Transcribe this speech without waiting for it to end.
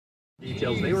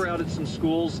Details. They were out at some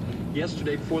schools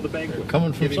yesterday before the banquet. They're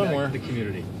coming from somewhere. Back to the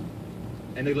community.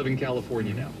 And they live in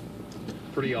California now.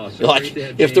 Pretty awesome. Like,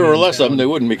 if there were less of them, they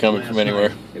wouldn't be coming from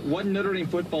anywhere. One Notre Dame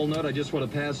football note I just want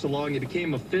to pass along. It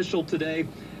became official today.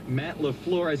 Matt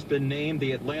LaFleur has been named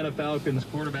the Atlanta Falcons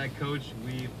quarterback coach.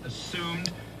 We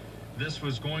assumed this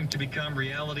was going to become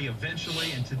reality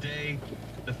eventually, and today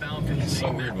the Falcons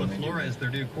named Matt LaFleur as their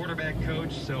new quarterback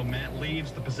coach. So Matt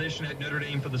leaves the position at Notre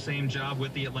Dame for the same job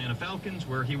with the Atlanta Falcons,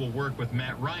 where he will work with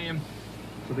Matt Ryan.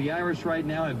 So the Irish right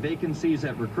now have vacancies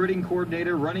at recruiting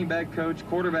coordinator, running back coach,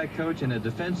 quarterback coach, and a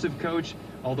defensive coach,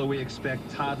 although we expect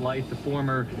Todd Light, the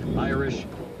former Irish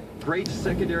great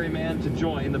secondary man, to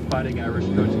join the Fighting Irish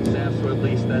coaching staff. So at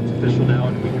least that's official now,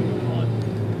 and we can move on.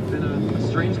 It's been a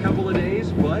strange couple of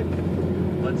days, but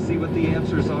let's see what the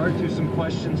answers are to some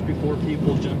questions before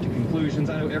people jump to conclusions.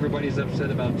 I know everybody's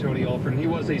upset about Tony Alford. He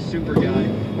was a super guy,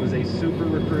 was a super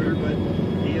recruiter, but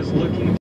he is looking